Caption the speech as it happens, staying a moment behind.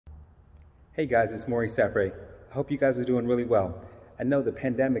Hey guys, it's Maurice Sapre. I hope you guys are doing really well. I know the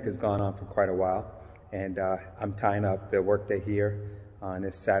pandemic has gone on for quite a while, and I'm tying up the workday here on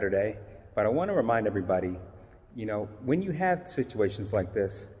this Saturday. But I want to remind everybody, when you have situations like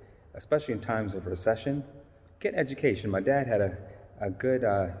this, especially in times of recession, get education. My dad had a good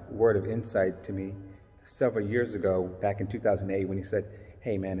word of insight to me several years ago, back in 2008, when he said,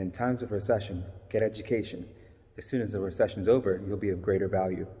 hey man, in times of recession, get education. As soon as the recession's over, you'll be of greater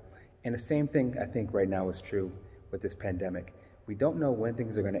value. And the same thing I think right now is true with this pandemic. We don't know when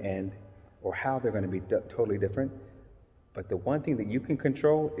things are going to end or how they're going to be totally different. But the one thing that you can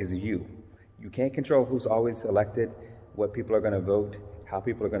control is you. You can't control who's always elected, what people are going to vote, how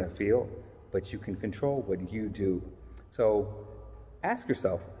people are going to feel, but you can control what you do. So ask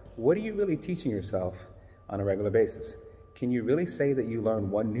yourself, what are you really teaching yourself on a regular basis? Can you really say that you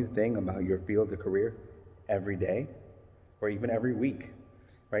learn one new thing about your field or career every day or even every week?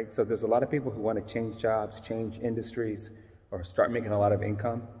 Right? So there's a lot of people who want to change jobs, change industries, or start making a lot of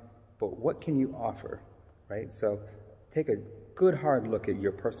income. But what can you offer? Right? So take a good hard look at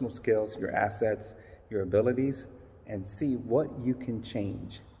your personal skills, your assets, your abilities, and see what you can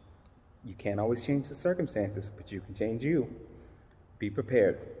change. You can't always change the circumstances, but you can change you. Be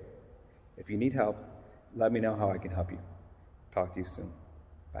prepared. If you need help, let me know how I can help you. Talk to you soon.